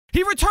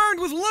He returned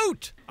with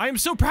loot! I am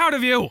so proud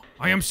of you!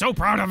 I am so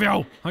proud of you!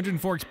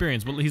 104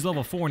 experience, but he's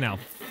level 4 now.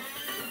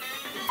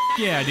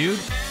 Yeah, dude.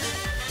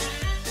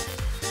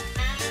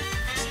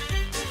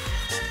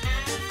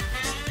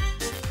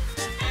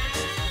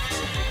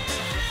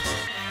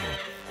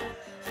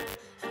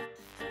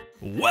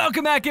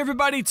 Welcome back,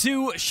 everybody,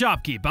 to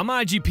Shoppe Keep. I'm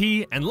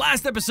IGP, and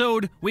last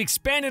episode, we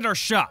expanded our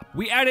shop.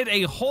 We added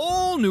a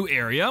whole new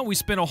area, we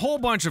spent a whole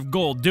bunch of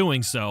gold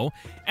doing so,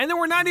 and then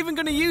we're not even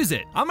gonna use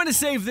it. I'm gonna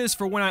save this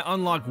for when I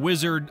unlock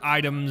wizard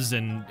items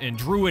and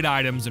druid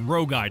items and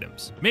rogue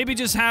items. Maybe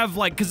just have,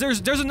 like, because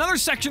there's another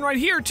section right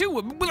here, too,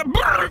 with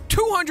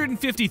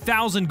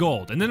 250,000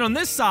 gold. And then on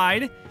this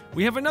side,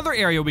 we have another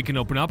area we can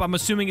open up. I'm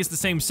assuming it's the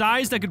same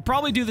size. That could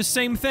probably do the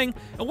same thing.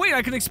 Oh, wait,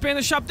 I can expand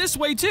the shop this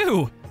way,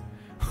 too.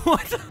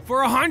 What?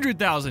 For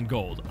 100,000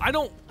 gold. I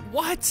don't,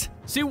 what?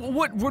 See,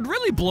 what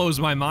really blows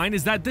my mind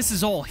is that this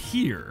is all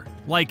here.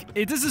 Like,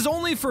 this is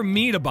only for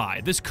me to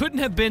buy. This couldn't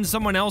have been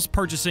someone else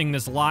purchasing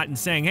this lot and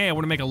saying, hey, I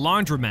want to make a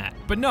laundromat.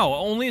 But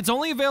no, it's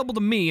only available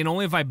to me and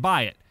only if I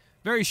buy it.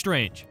 Very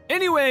strange.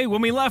 Anyway,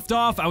 when we left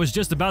off, I was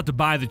just about to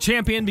buy the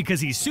champion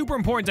because he's super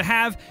important to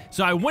have,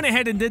 so I went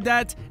ahead and did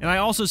that, and I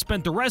also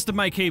spent the rest of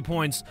my K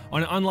points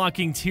on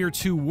unlocking tier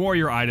 2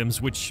 warrior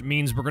items, which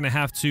means we're gonna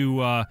have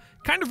to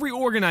kind of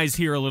reorganize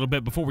here a little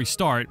bit before we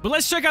start. But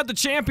let's check out the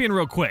champion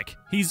real quick.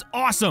 He's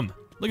awesome.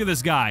 Look at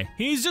this guy.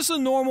 He's just a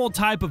normal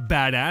type of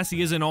badass.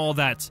 He isn't all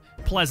that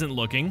pleasant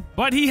looking,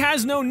 but he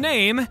has no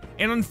name,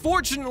 and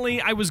unfortunately,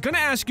 I was gonna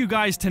ask you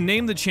guys to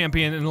name the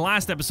champion in the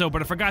last episode,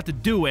 but I forgot to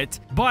do it,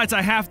 but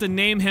I have to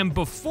name him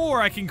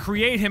before I can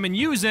create him and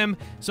use him,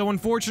 so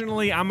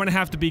unfortunately, I'm gonna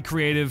have to be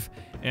creative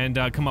and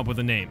come up with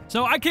a name.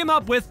 So I came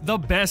up with the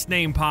best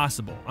name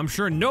possible. I'm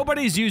sure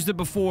nobody's used it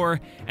before,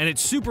 and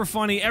it's super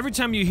funny. Every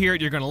time you hear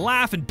it, you're gonna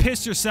laugh and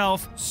piss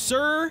yourself.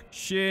 Sir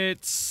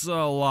Shits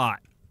a lot.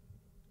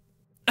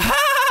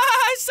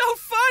 It's so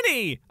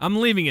funny! I'm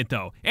leaving it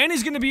though. And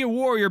he's gonna be a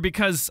warrior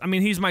because, I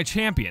mean, he's my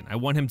champion. I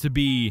want him to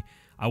be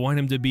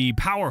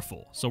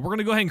powerful. So we're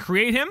gonna go ahead and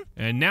create him.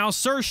 And now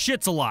Sir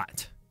Shits a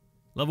lot.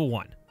 Level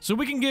 1. So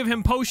we can give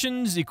him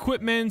potions,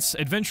 equipments,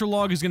 adventure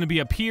log is gonna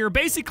be up here.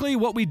 Basically,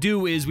 what we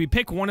do is we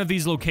pick one of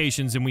these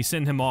locations and we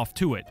send him off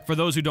to it, for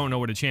those who don't know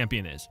what a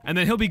champion is. And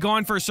then he'll be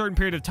gone for a certain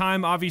period of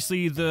time.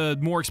 Obviously, the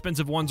more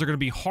expensive ones are gonna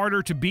be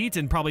harder to beat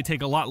and probably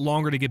take a lot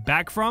longer to get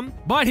back from.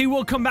 But he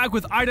will come back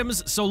with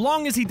items so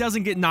long as he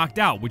doesn't get knocked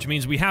out, which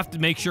means we have to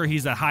make sure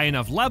he's at high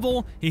enough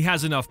level, he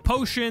has enough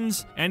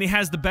potions, and he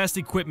has the best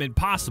equipment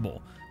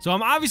possible. So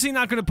I'm obviously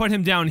not gonna put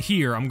him down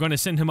here. I'm gonna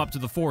send him up to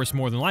the forest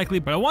more than likely,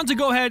 but I want to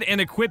go ahead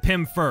and equip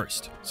him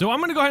first. So I'm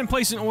gonna go ahead and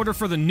place an order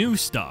for the new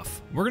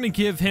stuff. We're gonna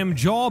give him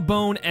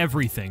jawbone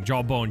everything.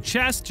 Jawbone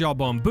chest,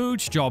 jawbone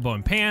boots,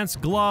 jawbone pants,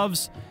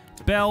 gloves,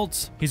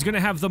 belt. He's gonna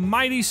have the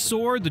mighty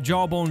sword, the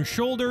jawbone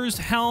shoulders,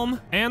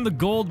 helm, and the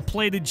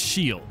gold-plated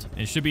shield.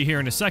 It should be here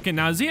in a second.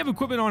 Now, does he have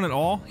equipment on at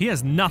all? He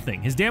has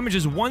nothing. His damage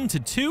is 1 to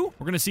 2.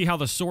 We're gonna see how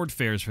the sword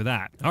fares for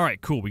that. All right,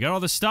 cool. We got all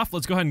this stuff.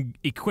 Let's go ahead and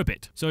equip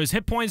it. So his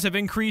hit points have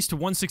increased to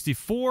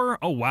 164.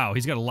 Oh, wow.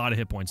 He's got a lot of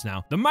hit points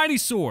now. The mighty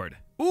sword.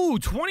 Ooh,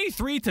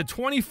 23 to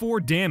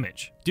 24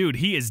 damage. Dude,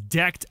 he is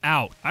decked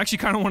out. I actually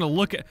kind of want to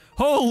look at...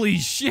 Holy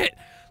shit!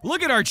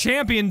 Look at our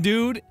champion,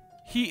 dude!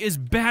 He is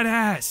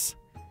badass.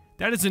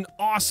 That is an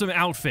awesome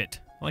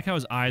outfit. I like how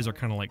his eyes are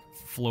kind of like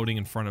floating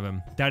in front of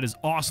him. That is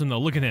awesome though.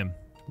 Look at him.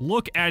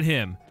 Look at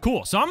him.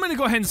 Cool. So I'm going to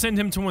go ahead and send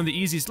him to one of the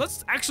easiest.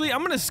 I'm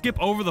going to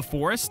skip over the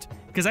forest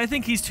because I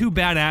think he's too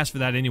badass for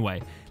that anyway.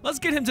 Let's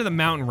get him to the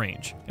mountain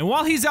range. And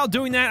while he's out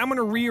doing that, I'm going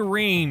to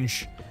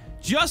rearrange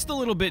just a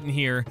little bit in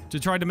here to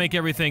try to make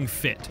everything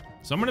fit.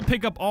 So I'm going to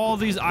pick up all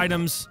these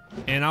items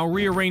and I'll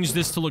rearrange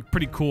this to look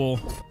pretty cool.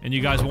 And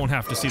you guys won't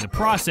have to see the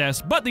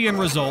process, but the end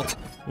result,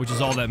 which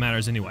is all that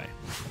matters anyway.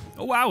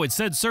 Oh wow, it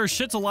said Sir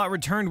Shits a lot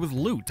returned with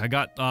loot. I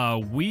got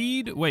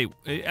weed. Wait,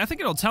 I think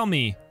it'll tell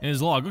me in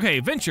his log. Okay,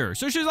 adventure.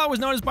 Sir Shits a lot was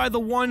noticed by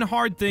the one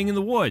hard thing in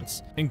the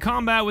woods. In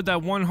combat with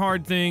that one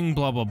hard thing,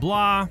 blah blah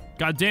blah.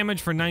 Got damage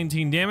for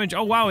 19 damage.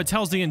 Oh wow, it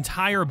tells the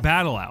entire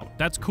battle out.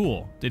 That's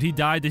cool. Did he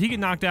die? Did he get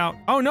knocked out?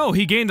 Oh no,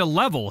 he gained a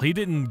level. He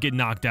didn't get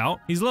knocked out.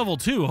 He's level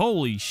 2.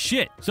 Holy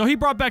shit. So he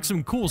brought back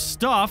some cool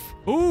stuff.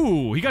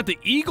 Ooh, he got the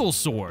eagle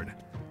sword.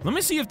 Let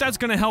me see if that's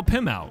gonna help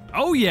him out.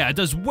 Oh yeah, it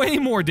does way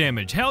more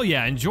damage. Hell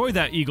yeah, enjoy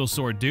that eagle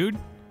sword, dude.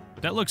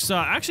 That looks,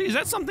 actually, is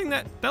that something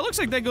that looks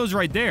like that goes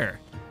right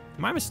there?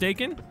 Am I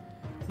mistaken?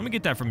 Let me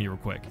get that from you real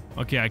quick.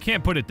 Okay, I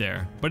can't put it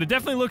there, but it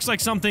definitely looks like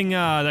something,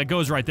 that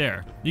goes right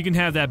there. You can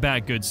have that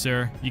back, good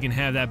sir. You can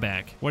have that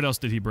back. What else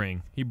did he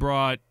bring? He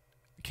brought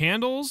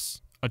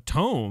candles, a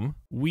tome,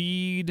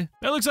 weed.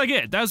 That looks like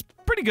it. That's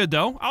pretty good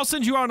though. I'll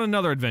send you out on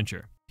another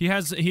adventure. He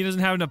doesn't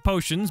have enough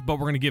potions, but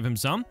we're gonna give him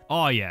some.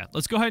 Oh yeah,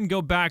 let's go ahead and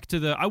go back to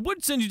the, I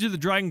would send you to the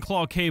Dragon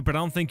Claw Cave, but I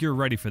don't think you're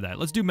ready for that.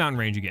 Let's do Mountain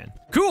Range again.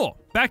 Cool,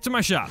 back to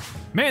my shop.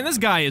 Man, this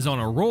guy is on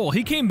a roll.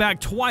 He came back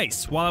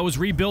twice while I was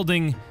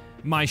rebuilding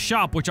my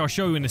shop, which I'll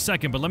show you in a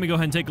second, but let me go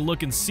ahead and take a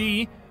look and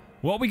see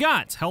what we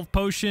got. Health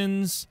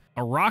potions,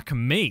 A rock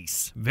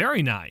mace.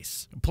 Very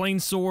nice. A plain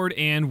sword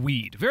and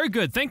weed. Very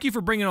good. Thank you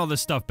for bringing all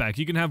this stuff back.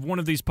 You can have one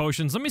of these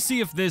potions. Let me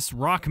see if this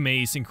rock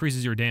mace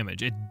increases your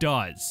damage. It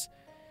does.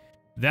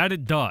 That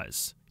it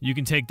does. You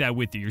can take that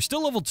with you. You're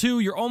still level 2.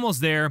 You're almost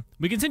there.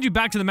 We can send you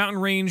back to the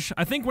mountain range.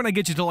 I think when I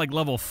get you to like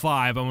level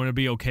 5, I'm going to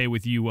be okay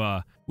with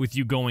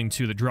you going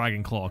to the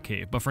Dragon Claw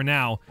Cave. But for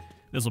now,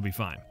 this will be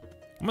fine.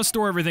 I'm going to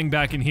store everything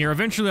back in here.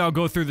 Eventually, I'll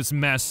go through this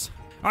mess.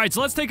 All right,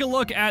 so let's take a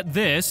look at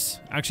this.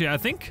 Actually, I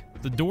think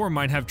the door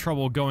might have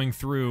trouble going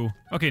through.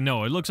 Okay,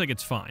 no, it looks like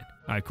it's fine.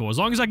 All right, cool. As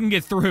long as I can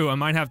get through, I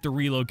might have to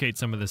relocate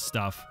some of this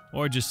stuff.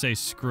 Or just say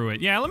screw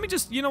it. Yeah, let me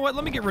just, you know what?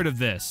 Let me get rid of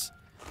this.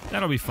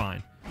 That'll be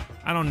fine.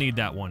 I don't need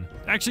that one.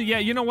 Actually, yeah,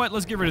 you know what?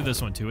 Let's get rid of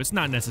this one, too. It's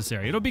not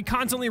necessary. It'll be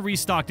constantly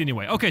restocked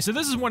anyway. Okay, so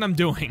this is what I'm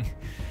doing.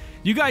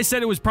 You guys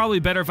said it was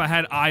probably better if I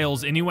had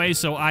aisles anyway,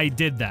 so I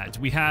did that.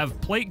 We have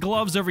plate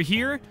gloves over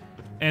here,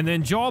 and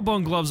then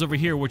jawbone gloves over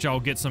here, which I'll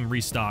get some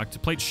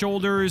restocked. Plate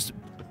shoulders,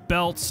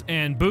 belts,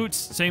 and boots.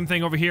 Same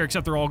thing over here,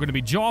 except they're all going to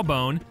be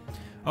jawbone.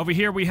 Over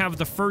here, we have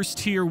the first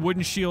tier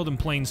wooden shield and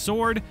plain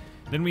sword.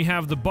 Then we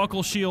have the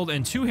buckle shield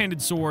and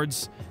two-handed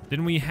swords.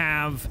 Then we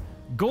have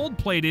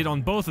gold-plated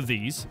on both of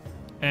these.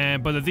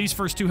 But these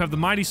first two have the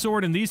mighty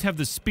sword, and these have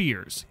the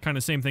spears. Kind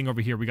of same thing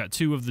over here. We got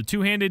 2 of the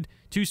two-handed,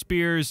 2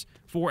 spears,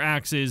 4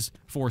 axes,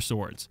 4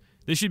 swords.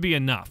 This should be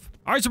enough.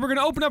 All right, so we're going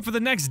to open up for the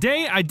next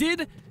day. I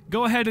did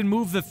go ahead and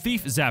move the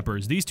thief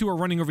zappers. These 2 are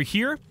running over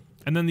here,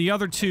 and then the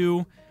other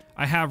 2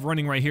 I have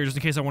running right here just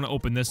in case I want to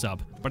open this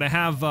up. But I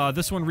have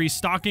this one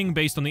restocking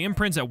based on the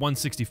imprints at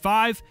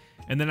 165,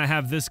 and then I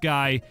have this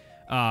guy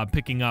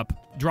picking up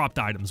dropped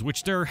items,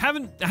 which I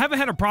haven't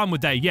had a problem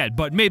with that yet,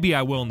 but maybe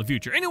I will in the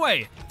future.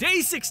 Anyway,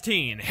 day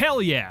 16.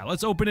 Hell yeah.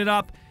 Let's open it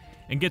up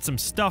and get some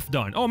stuff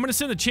done. Oh, I'm going to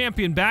send the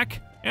champion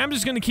back, and I'm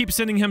just going to keep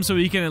sending him so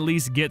he can at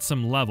least get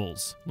some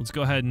levels. Let's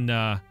go ahead and,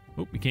 oh,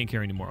 we can't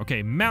carry anymore.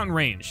 Okay, mountain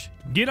range.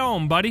 Get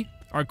on, buddy.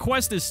 Our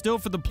quest is still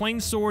for the plain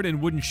sword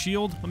and wooden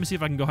shield. Let me see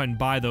if I can go ahead and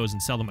buy those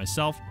and sell them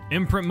myself.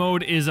 Imprint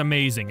mode is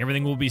amazing.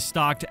 Everything will be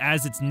stocked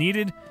as it's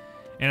needed.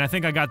 And I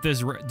think I got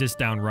this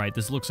down right.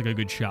 This looks like a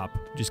good shop.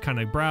 Just kind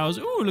of browse.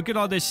 Ooh, look at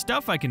all this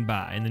stuff I can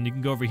buy. And then you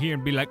can go over here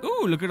and be like,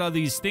 ooh, look at all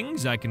these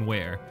things I can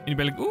wear. And you'd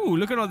be like, ooh,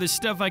 look at all this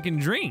stuff I can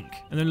drink.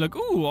 And then look,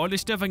 ooh, all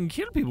this stuff I can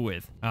kill people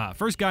with.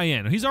 First guy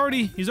in. He's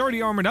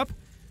already armored up.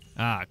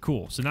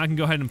 Cool. So now I can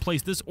go ahead and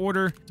place this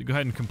order to go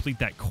ahead and complete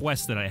that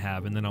quest that I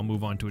have, and then I'll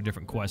move on to a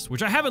different quest,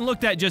 which I haven't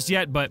looked at just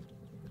yet, but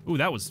ooh,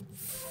 that was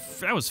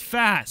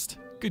fast.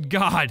 Good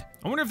God.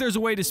 I wonder if there's a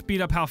way to speed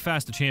up how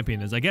fast the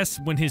champion is. I guess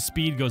when his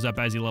speed goes up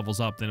as he levels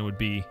up, then he'll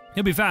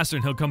be faster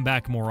and he'll come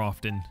back more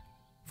often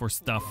for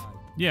stuff.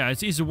 Yeah,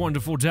 it is a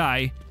wonderful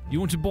day. You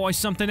want to buy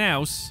something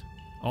else?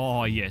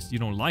 Oh, yes. You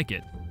don't like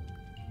it.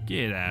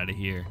 Get out of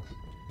here.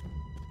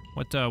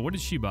 What did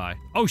she buy?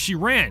 Oh, she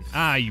ran.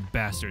 Ah, you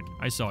bastard.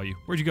 I saw you.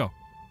 Where'd you go?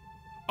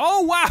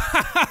 Oh, wow.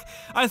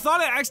 I thought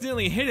I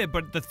accidentally hit it,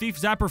 but the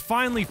thief zapper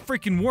finally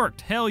freaking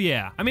worked. Hell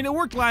yeah. I mean, it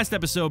worked last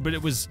episode, but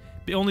it was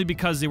only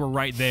because they were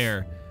right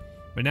there.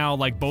 But now,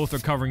 like, both are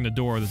covering the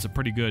door. That's a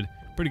pretty good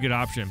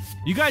option.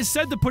 You guys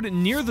said to put it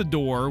near the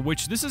door,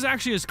 which this is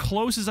actually as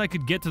close as I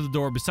could get to the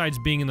door besides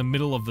being in the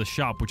middle of the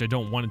shop, which I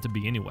don't want it to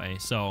be anyway.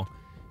 So,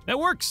 that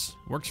works.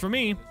 Works for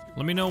me.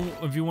 Let me know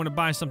if you want to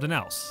buy something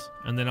else,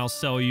 and then I'll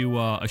sell you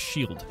a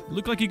shield. You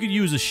look like you could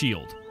use a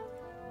shield.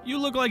 You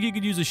look like you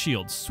could use a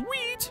shield.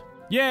 Sweet!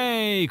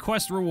 Yay!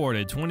 Quest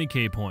rewarded.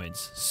 20k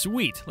points.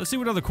 Sweet. Let's see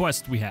what other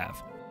quests we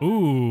have.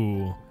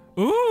 Ooh.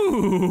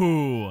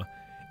 Ooh!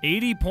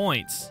 80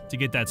 points to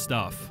get that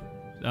stuff.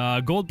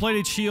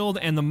 Gold-plated shield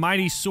and the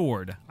mighty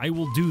sword. I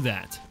will do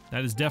that.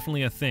 That is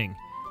definitely a thing.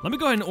 Let me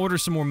go ahead and order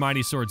some more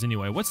mighty swords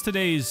anyway. What's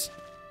today's...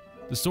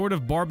 The Sword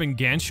of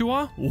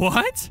Barbangantua?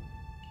 What?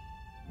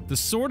 The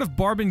Sword of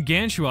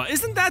Barbangantua.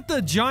 Isn't that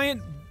the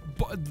giant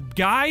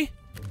guy?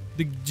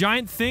 The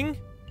giant thing?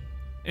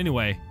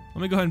 Anyway,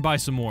 let me go ahead and buy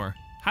some more.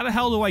 How the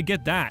hell do I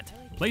get that?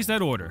 Place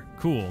that order.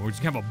 Cool. We're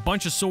just gonna have a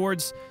bunch of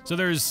swords. So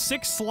there's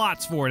 6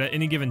 slots for it at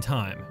any given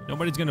time.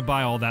 Nobody's gonna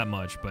buy all that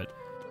much, but...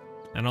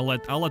 And I'll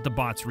let the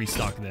bots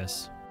restock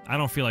this. I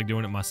don't feel like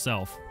doing it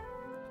myself.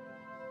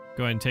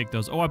 Go ahead and take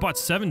those. Oh, I bought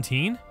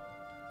 17?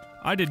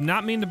 I did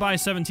not mean to buy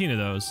 17 of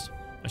those.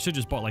 I should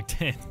just bought like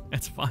 10.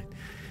 That's fine.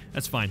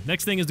 That's fine.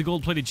 Next thing is the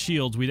gold-plated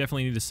shields. We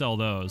definitely need to sell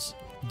those.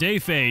 Day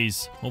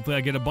phase. Hopefully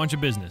I get a bunch of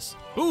business.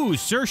 Ooh,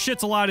 Sir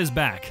Shits-a-Lot is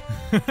back.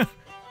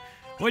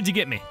 What'd you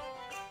get me?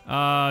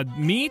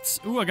 Meats?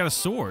 Ooh, I got a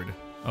sword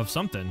of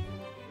something.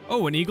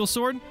 Oh, an eagle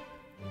sword?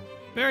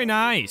 Very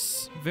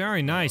nice.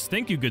 Very nice.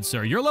 Thank you, good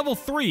sir. You're level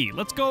 3.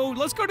 Let's go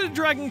to the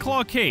Dragon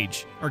Claw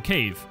cage. Or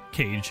cave.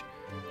 Cage.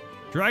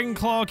 Dragon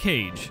Claw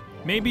cage.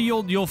 Maybe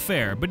you'll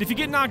fare. But if you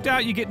get knocked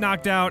out, you get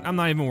knocked out. I'm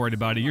not even worried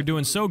about it. You're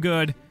doing so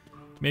good.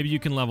 Maybe you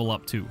can level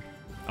up too.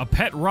 A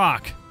pet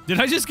rock. Did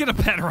I just get a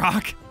pet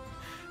rock?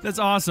 That's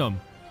awesome.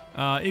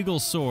 Eagle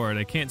sword.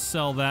 I can't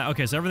sell that.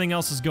 Okay, so everything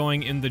else is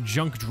going in the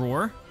junk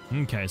drawer.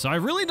 Okay, so I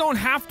really don't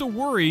have to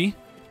worry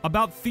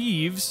about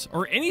thieves,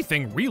 or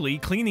anything really.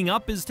 Cleaning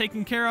up is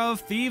taken care of,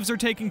 thieves are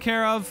taken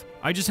care of.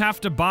 I just have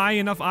to buy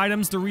enough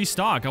items to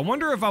restock. I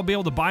wonder if I'll be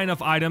able to buy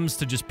enough items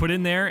to just put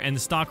in there and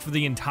stock for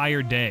the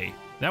entire day.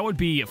 That would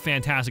be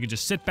fantastic.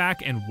 Just sit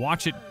back and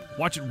watch it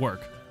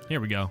work. Here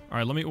we go. All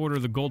right, let me order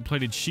the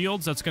gold-plated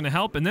shields. That's gonna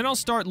help, and then I'll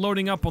start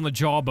loading up on the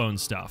jawbone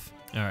stuff.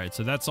 All right,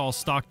 so that's all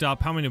stocked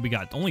up. How many do we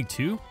got? Only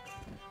 2?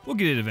 We'll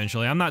get it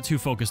eventually. I'm not too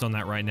focused on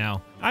that right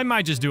now. I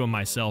might just do it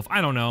myself. I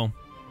don't know.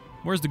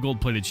 Where's the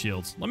gold-plated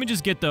shields? Let me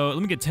just get let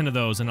me get 10 of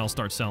those and I'll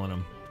start selling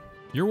them.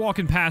 You're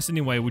walking past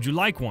anyway. Would you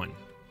like one?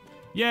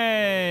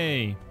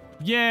 Yay!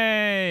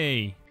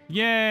 Yay!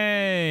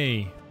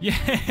 Yay!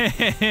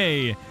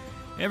 Yay!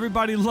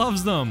 Everybody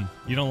loves them.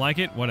 You don't like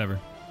it? Whatever.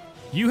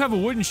 You have a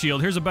wooden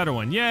shield. Here's a better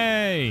one.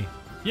 Yay!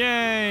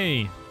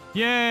 Yay!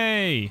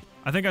 Yay!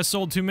 I think I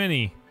sold too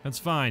many. That's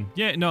fine.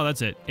 Yeah, no,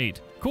 that's it.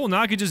 8. Cool,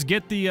 now I could just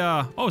get the,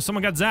 oh,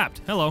 someone got zapped.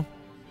 Hello.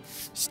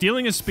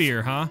 Stealing a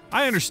spear, huh?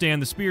 I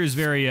understand. The spear is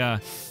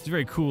it's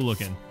very cool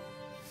looking.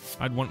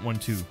 I'd want one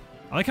too.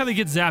 I like how they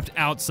get zapped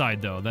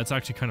outside though. That's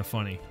actually kind of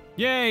funny.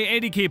 Yay,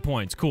 80k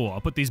points. Cool,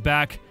 I'll put these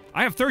back.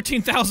 I have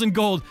 13,000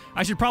 gold.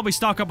 I should probably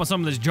stock up on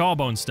some of this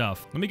jawbone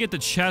stuff. Let me get the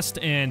chest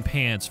and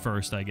pants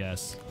first, I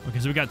guess. Okay,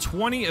 so we got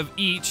 20 of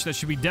each. That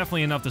should be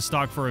definitely enough to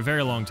stock for a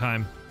very long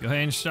time. Go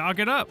ahead and stock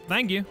it up.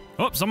 Thank you.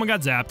 Oh, someone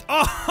got zapped.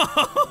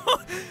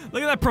 Oh,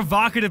 look at that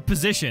provocative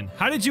position.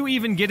 How did you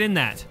even get in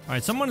that? All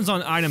right, someone is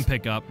on item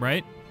pickup,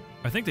 right?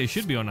 I think they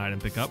should be on item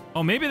pickup.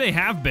 Oh, maybe they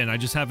have been. I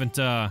just haven't,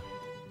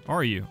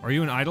 Are you? Are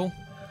you an idol?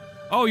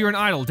 Oh, you're an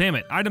idol. Damn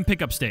it. Item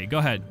pickup state. Go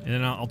ahead. And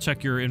then I'll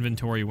check your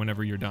inventory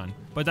whenever you're done.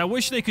 But I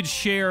wish they could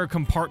share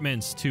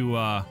compartments to,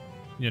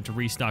 you know, to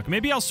restock.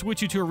 Maybe I'll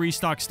switch you to a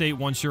restock state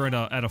once you're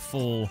at a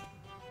full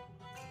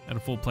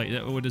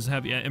plate. What does it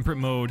have? Yeah,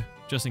 imprint mode,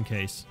 just in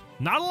case.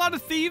 Not a lot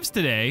of thieves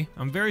today.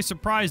 I'm very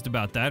surprised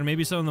about that.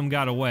 Maybe some of them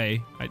got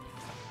away.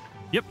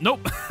 Yep,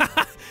 nope.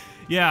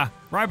 Yeah,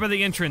 right by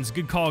the entrance.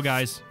 Good call,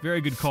 guys.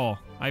 Very good call.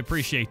 I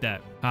appreciate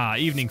that.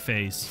 Evening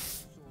phase.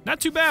 Not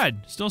too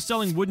bad. Still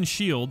selling wooden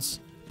shields.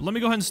 But let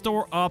me go ahead and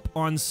store up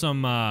on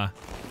some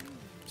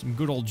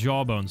good old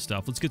jawbone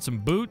stuff. Let's get some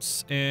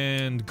boots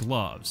and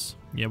gloves.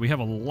 Yeah, we have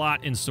a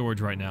lot in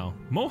storage right now.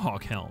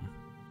 Mohawk helm.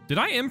 Did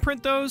I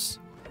imprint those?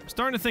 I'm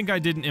starting to think I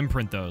didn't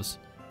imprint those.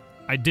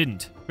 I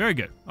didn't. Very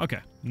good. Okay.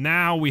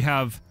 Now we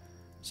have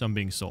some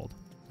being sold.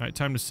 All right,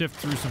 time to sift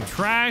through some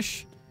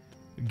trash.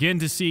 Again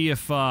to see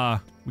if we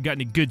got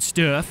any good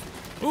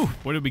stuff. Ooh,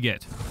 what did we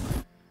get?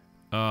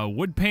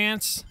 Wood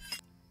pants.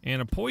 And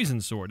a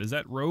poison sword. Is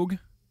that rogue?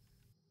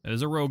 That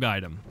is a rogue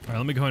item. All right,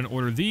 let me go ahead and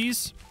order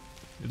these.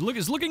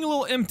 It's looking a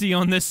little empty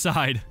on this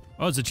side.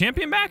 Oh, is the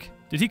champion back?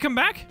 Did he come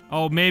back?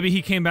 Oh, maybe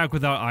he came back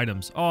without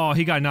items. Oh,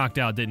 he got knocked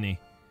out, didn't he?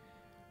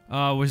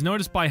 Was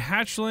noticed by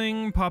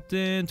hatchling. Popped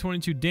in,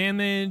 22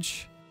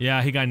 damage.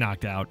 Yeah, he got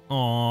knocked out.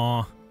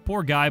 Aw,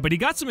 poor guy. But he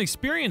got some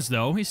experience,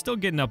 though. He's still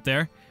getting up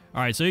there.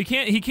 All right, so he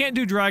can't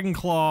do Dragon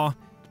Claw.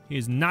 He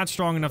is not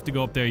strong enough to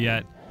go up there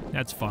yet.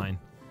 That's fine.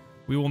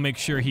 We will make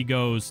sure he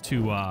goes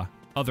to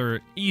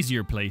other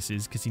easier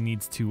places because he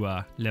needs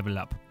to level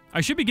up.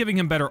 I should be giving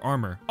him better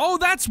armor. Oh,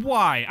 that's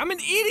why! I'm an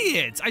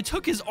idiot! I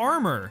took his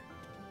armor.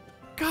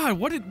 God,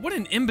 what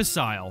an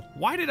imbecile.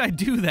 Why did I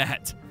do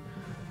that?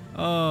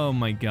 Oh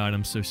my god,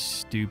 I'm so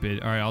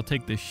stupid. Alright, I'll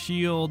take the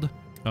shield,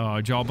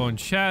 jawbone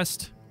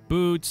chest,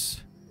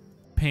 boots,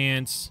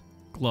 pants,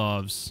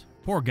 gloves.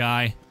 Poor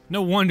guy.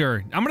 No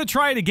wonder. I'm gonna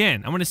try it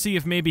again. I'm gonna see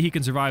if maybe he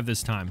can survive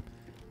this time.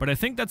 But I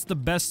think that's the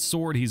best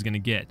sword he's gonna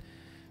get.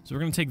 So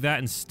we're gonna take that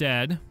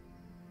instead.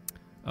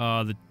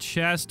 The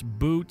chest,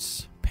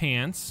 boots,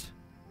 pants,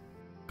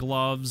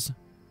 gloves,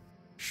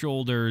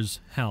 shoulders,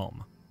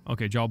 helm.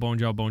 Okay, jawbone,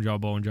 jawbone,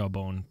 jawbone,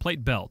 jawbone.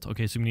 Plate belt.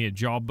 Okay, so we need a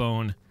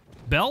jawbone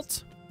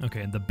belt.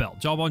 Okay, the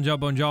belt. Jawbone,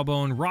 jawbone,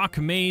 jawbone. Rock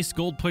mace,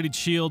 gold-plated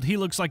shield. He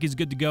looks like he's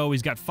good to go.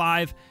 He's got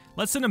 5.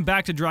 Let's send him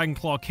back to Dragon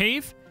Claw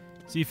Cave.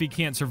 See if he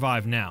can't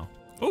survive now.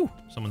 Oh,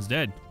 someone's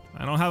dead.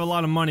 I don't have a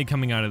lot of money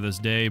coming out of this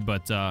day,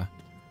 but I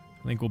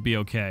think we'll be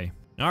okay.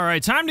 All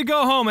right, time to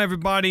go home,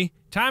 everybody.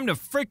 Time to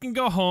freaking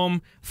go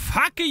home.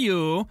 Fuck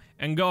you,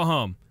 and go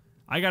home.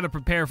 I gotta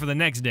prepare for the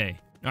next day.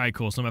 All right,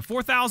 cool. So I'm at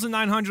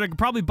 4,900. I could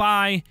probably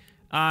buy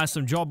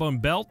some jawbone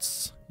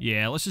belts.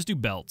 Yeah, let's just do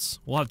belts.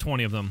 We'll have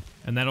 20 of them,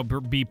 and that'll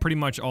be pretty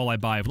much all I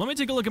buy. But let me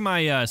take a look at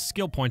my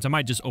skill points. I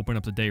might just open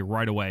up the day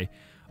right away.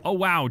 Oh,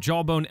 wow,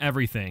 jawbone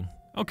everything.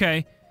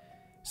 Okay.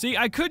 See,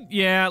 I could,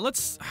 yeah,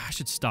 I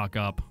should stock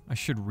up. I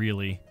should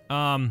really.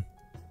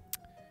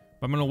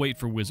 But I'm gonna wait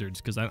for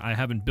wizards, because I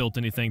haven't built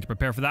anything to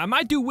prepare for that. I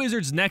might do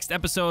wizards next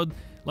episode.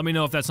 Let me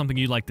know if that's something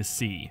you'd like to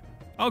see.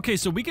 Okay,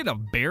 so we get a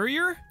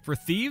barrier for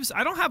thieves.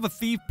 I don't have a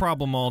thief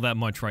problem all that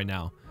much right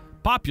now.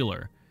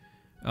 Popular.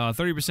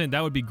 30%,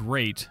 that would be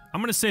great.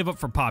 I'm gonna save up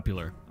for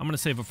popular.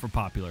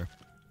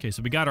 Okay,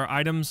 so we got our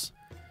items.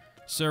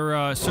 Sir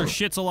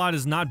Shits-a-lot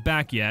is not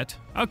back yet.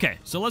 Okay,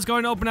 so let's go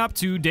ahead and open up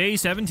to day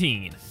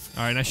 17.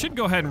 All right, I should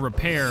go ahead and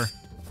repair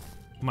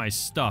my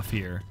stuff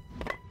here.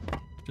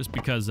 Just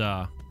because, you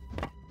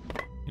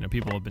know,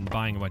 people have been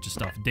buying a bunch of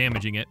stuff,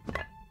 damaging it.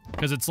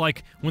 Because it's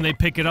like, when they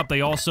pick it up,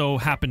 they also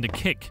happen to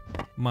kick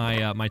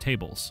my, my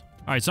tables.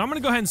 Alright, so I'm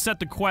gonna go ahead and set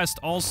the quest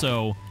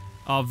also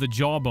of the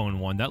jawbone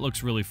one. That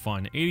looks really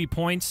fun. 80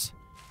 points.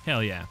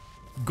 Hell yeah.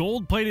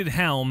 Gold-plated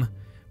helm.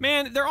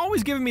 Man, they're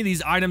always giving me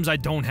these items I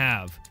don't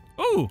have.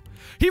 Ooh!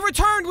 He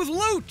returned with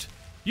loot!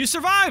 You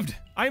survived!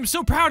 I am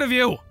so proud of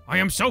you! I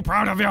am so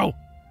proud of you!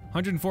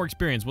 104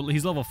 experience. Well,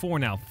 he's level 4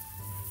 now.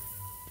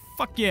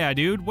 Fuck yeah,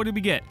 dude. What did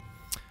we get?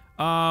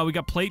 We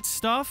got plate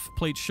stuff.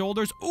 Plate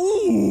shoulders.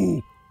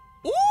 Ooh!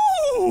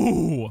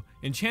 Ooh!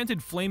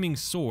 Enchanted flaming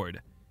sword.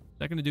 Is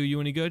that gonna do you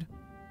any good?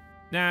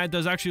 Nah, it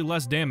does actually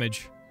less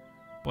damage.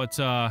 But,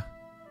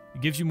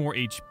 it gives you more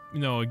it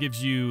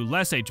gives you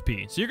less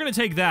HP. So you're gonna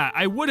take that.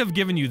 I would have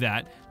given you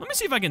that. Let me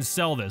see if I can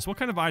sell this. What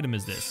kind of item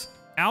is this?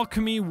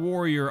 Alchemy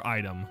warrior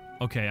item.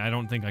 Okay, I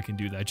don't think I can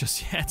do that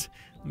just yet.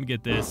 Let me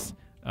get this,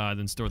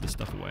 then store this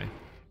stuff away.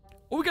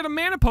 Oh, we got a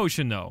mana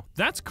potion, though.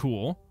 That's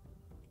cool.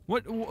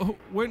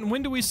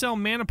 When do we sell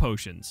mana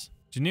potions?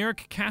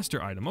 Generic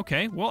caster item.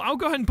 Okay, well, I'll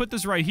go ahead and put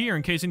this right here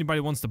in case anybody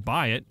wants to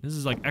buy it. This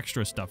is like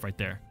extra stuff right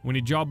there. We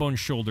need jawbone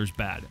shoulders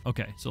bad.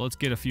 Okay, so let's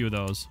get a few of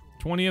those.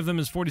 20 of them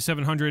is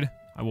 4,700.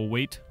 I will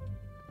wait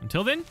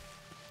until then.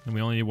 And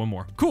we only need one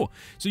more. Cool.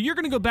 So you're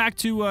gonna go back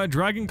to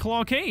Dragon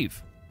Claw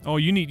Cave. Oh,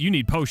 you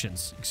need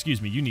potions.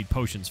 Excuse me, you need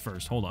potions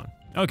first. Hold on.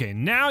 Okay,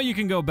 now you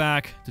can go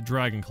back to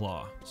Dragon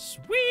Claw.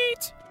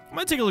 Sweet. I'm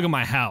gonna take a look at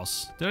my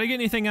house. Did I get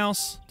anything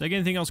else? Did I get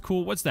anything else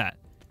cool? What's that?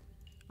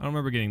 I don't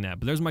remember getting that,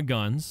 but there's my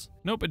guns.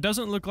 Nope, it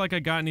doesn't look like I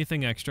got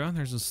anything extra.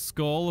 There's a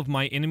skull of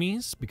my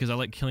enemies, because I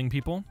like killing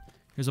people.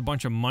 Here's a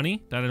bunch of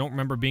money that I don't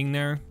remember being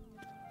there.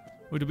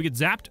 Oh, did we get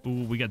zapped?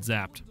 Ooh, we got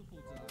zapped.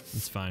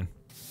 It's fine.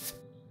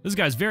 This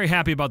guy's very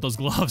happy about those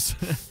gloves.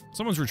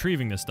 Someone's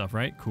retrieving this stuff,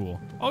 right? Cool.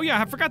 Oh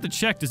yeah, I forgot to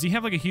check. Does he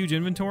have like a huge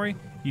inventory?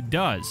 He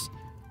does.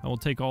 I will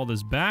take all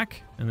this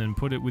back and then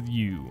put it with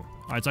you.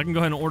 All right, so I can go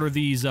ahead and order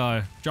these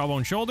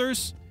jawbone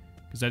shoulders,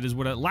 because that is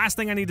what last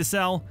thing I need to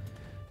sell.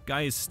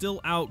 Guy is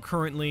still out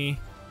currently.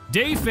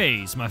 Day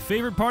phase, my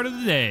favorite part of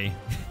the day.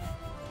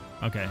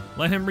 Okay,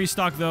 let him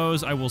restock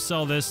those. I will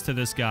sell this to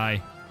this guy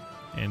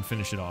and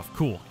finish it off.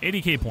 Cool,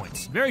 80k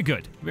points. Very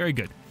good, very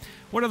good.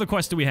 What other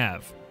quests do we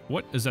have?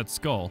 What is that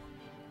skull?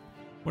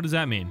 What does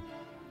that mean?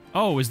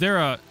 Oh, is there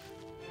a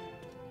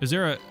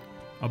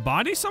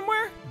body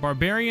somewhere?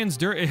 Barbarian's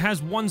dirt, it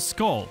has one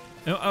skull.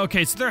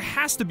 Okay, so there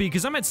has to be,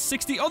 because I'm at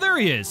 60. Oh, there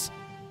he is.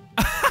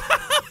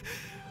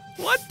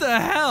 What the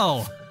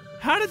hell?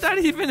 How did that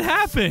even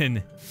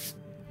happen?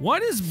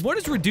 What is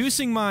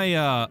reducing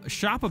my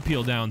shop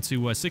appeal down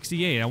to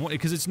 68?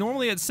 Because it's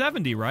normally at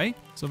 70, right?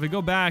 So if we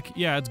go back,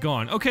 yeah, it's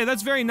gone. Okay,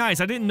 that's very nice.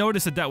 I didn't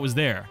notice that was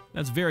there.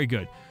 That's very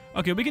good.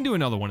 Okay, we can do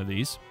another one of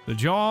these. The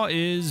jaw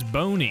is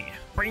bony.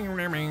 Oh,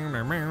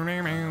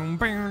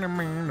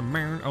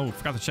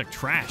 forgot to check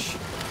trash.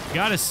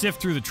 Gotta sift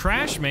through the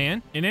trash,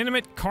 man.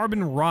 Inanimate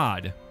carbon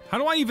rod. How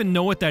do I even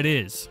know what that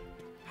is?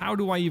 How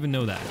do I even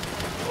know that?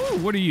 Ooh,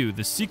 what are you?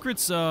 The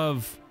secrets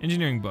of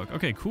engineering book.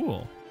 Okay,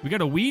 cool. We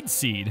got a weed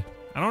seed.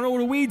 I don't know what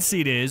a weed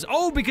seed is.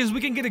 Oh, because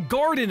we can get a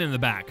garden in the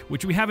back,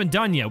 which we haven't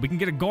done yet. We can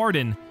get a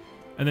garden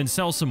and then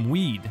sell some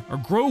weed, or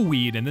grow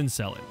weed and then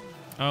sell it.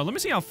 Let me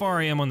see how far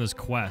I am on this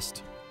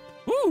quest.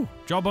 Woo!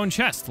 Jawbone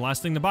chest,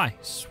 last thing to buy.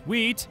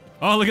 Sweet.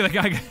 Oh, look at that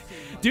guy.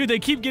 Dude, they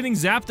keep getting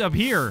zapped up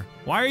here.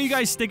 Why are you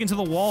guys sticking to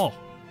the wall?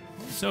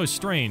 So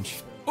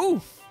strange.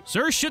 Ooh!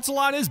 Sir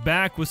Shitsalot is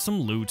back with some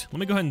loot. Let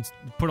me go ahead and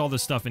put all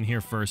this stuff in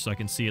here first so I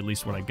can see at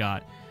least what I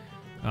got.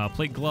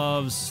 Plate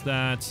gloves,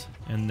 that,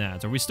 and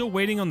that. Are we still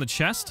waiting on the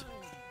chest?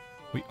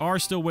 We are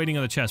still waiting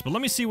on the chest, but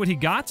let me see what he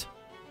got.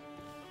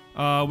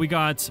 We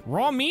got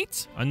raw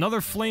meat,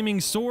 another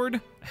flaming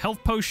sword,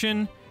 health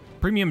potion,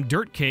 premium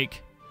dirt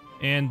cake,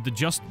 and the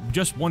just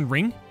one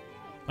ring?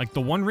 Like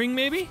the one ring,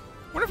 maybe?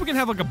 What if we can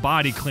have like a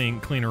body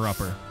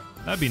cleaner-upper?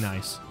 That'd be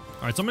nice.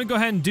 All right, so I'm gonna go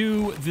ahead and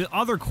do the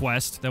other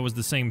quest that was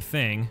the same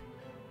thing.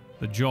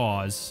 The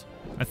jaws.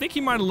 I think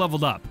he might have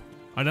leveled up.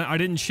 I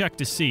didn't check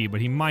to see, but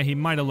he might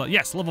have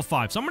yes, level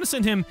 5. So I'm gonna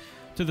send him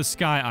to the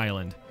Sky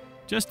Island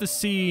just to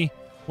see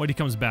what he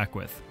comes back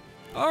with.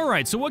 All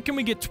right, so what can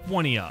we get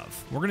 20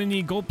 of? We're gonna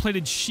need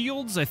gold-plated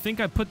shields. I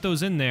think I put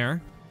those in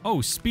there.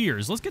 Oh,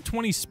 spears. Let's get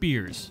 20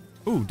 spears.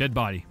 Ooh, dead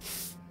body.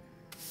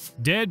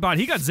 Dead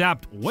body. He got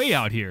zapped way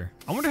out here.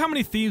 I wonder how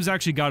many thieves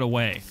actually got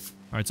away.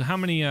 All right, so how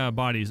many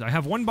bodies? I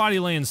have one body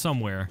laying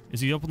somewhere.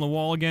 Is he up on the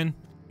wall again?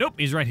 Nope,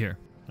 he's right here.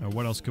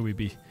 What else could we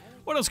be?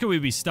 What else could we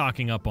be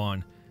stocking up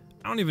on?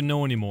 I don't even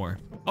know anymore.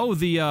 Oh,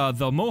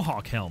 the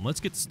Mohawk helm. Let's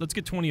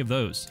get 20 of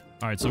those.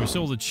 All right, so we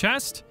sold the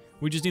chest.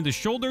 We just need the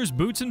shoulders,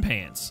 boots, and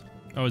pants.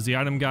 Oh, is the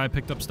item guy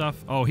picked up stuff?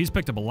 Oh, he's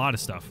picked up a lot of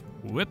stuff.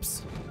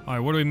 Whoops. All right,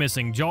 what are we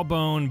missing?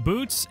 Jawbone,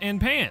 boots,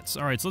 and pants.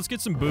 All right, so let's get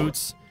some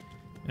boots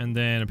and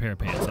then a pair of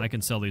pants. And I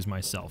can sell these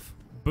myself.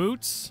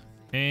 Boots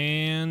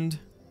and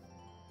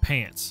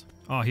pants.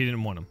 Oh, he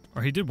didn't want them.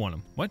 Or he did want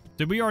them. What?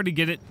 Did we already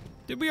get it?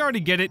 Did we already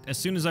get it as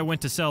soon as I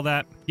went to sell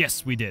that?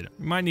 Yes, we did.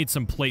 We might need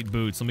some plate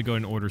boots. Let me go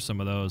ahead and order some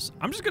of those.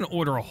 I'm just gonna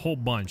order a whole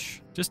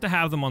bunch just to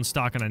have them on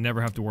stock and I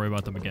never have to worry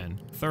about them again.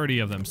 30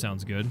 of them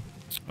sounds good.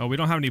 Oh, we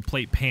don't have any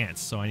plate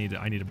pants, so I need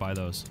to buy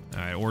those.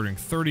 All right, ordering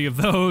 30 of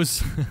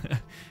those.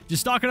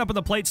 Just stocking up on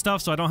the plate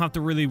stuff so I don't have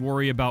to really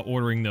worry about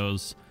ordering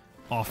those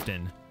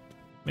often.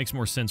 Makes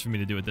more sense for me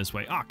to do it this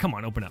way. Ah, come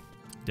on, open up.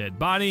 Dead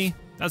body.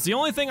 That's the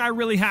only thing I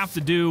really have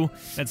to do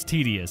that's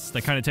tedious.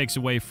 That kind of takes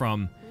away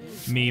from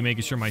me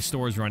making sure my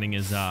store is running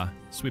is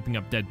sweeping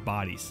up dead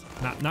bodies.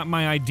 Not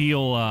my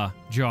ideal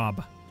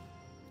job.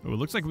 Oh, it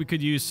looks like we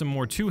could use some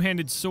more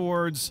two-handed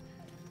swords,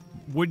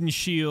 wooden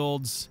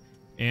shields,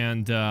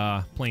 and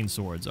plain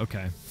swords.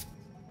 Okay.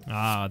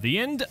 The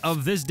end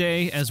of this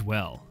day as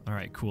well. All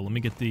right, cool. Let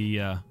me get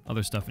the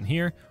other stuff in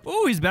here.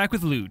 Oh, he's back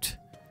with loot.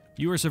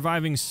 You are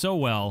surviving so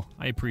well.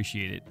 I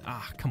appreciate it.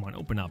 Ah, come on,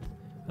 open up.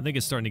 I think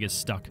it's starting to get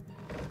stuck.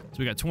 So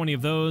we got 20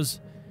 of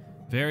those.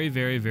 Very,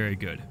 very, very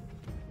good.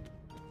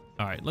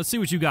 All right, let's see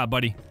what you got,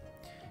 buddy.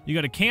 You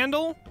got a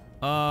candle.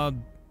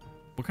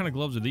 What kind of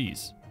gloves are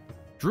these?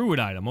 Druid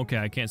item. Okay,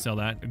 I can't sell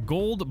that. A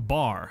gold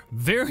bar.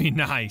 Very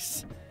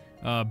nice.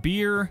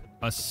 Beer.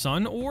 A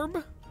sun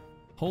orb.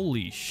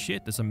 Holy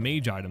shit, that's a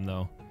mage item,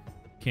 though.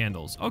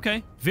 Candles.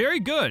 Okay, very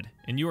good.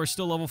 And you are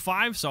still level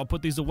 5, so I'll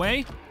put these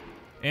away.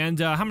 And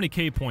how many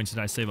K points did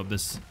I save up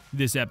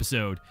this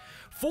episode?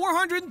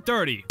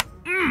 430.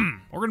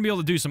 We're gonna be able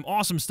to do some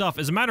awesome stuff.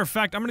 As a matter of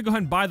fact, I'm gonna go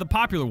ahead and buy the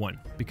popular one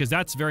because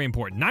that's very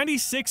important.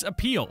 96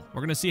 appeal.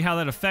 We're gonna see how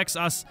that affects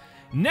us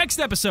next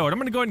episode. I'm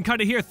gonna go ahead and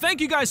cut it here.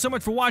 Thank you guys so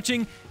much for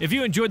watching. If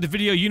you enjoyed the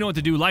video, you know what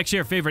to do. Like,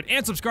 share, favorite,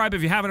 and subscribe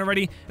if you haven't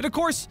already. And of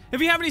course,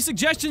 if you have any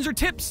suggestions or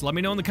tips, let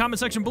me know in the comment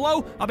section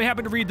below. I'll be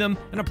happy to read them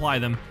and apply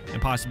them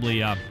and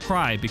possibly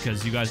cry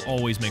because you guys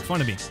always make fun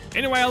of me.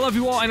 Anyway, I love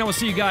you all, and I will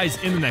see you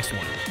guys in the next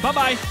one.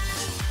 Bye-bye.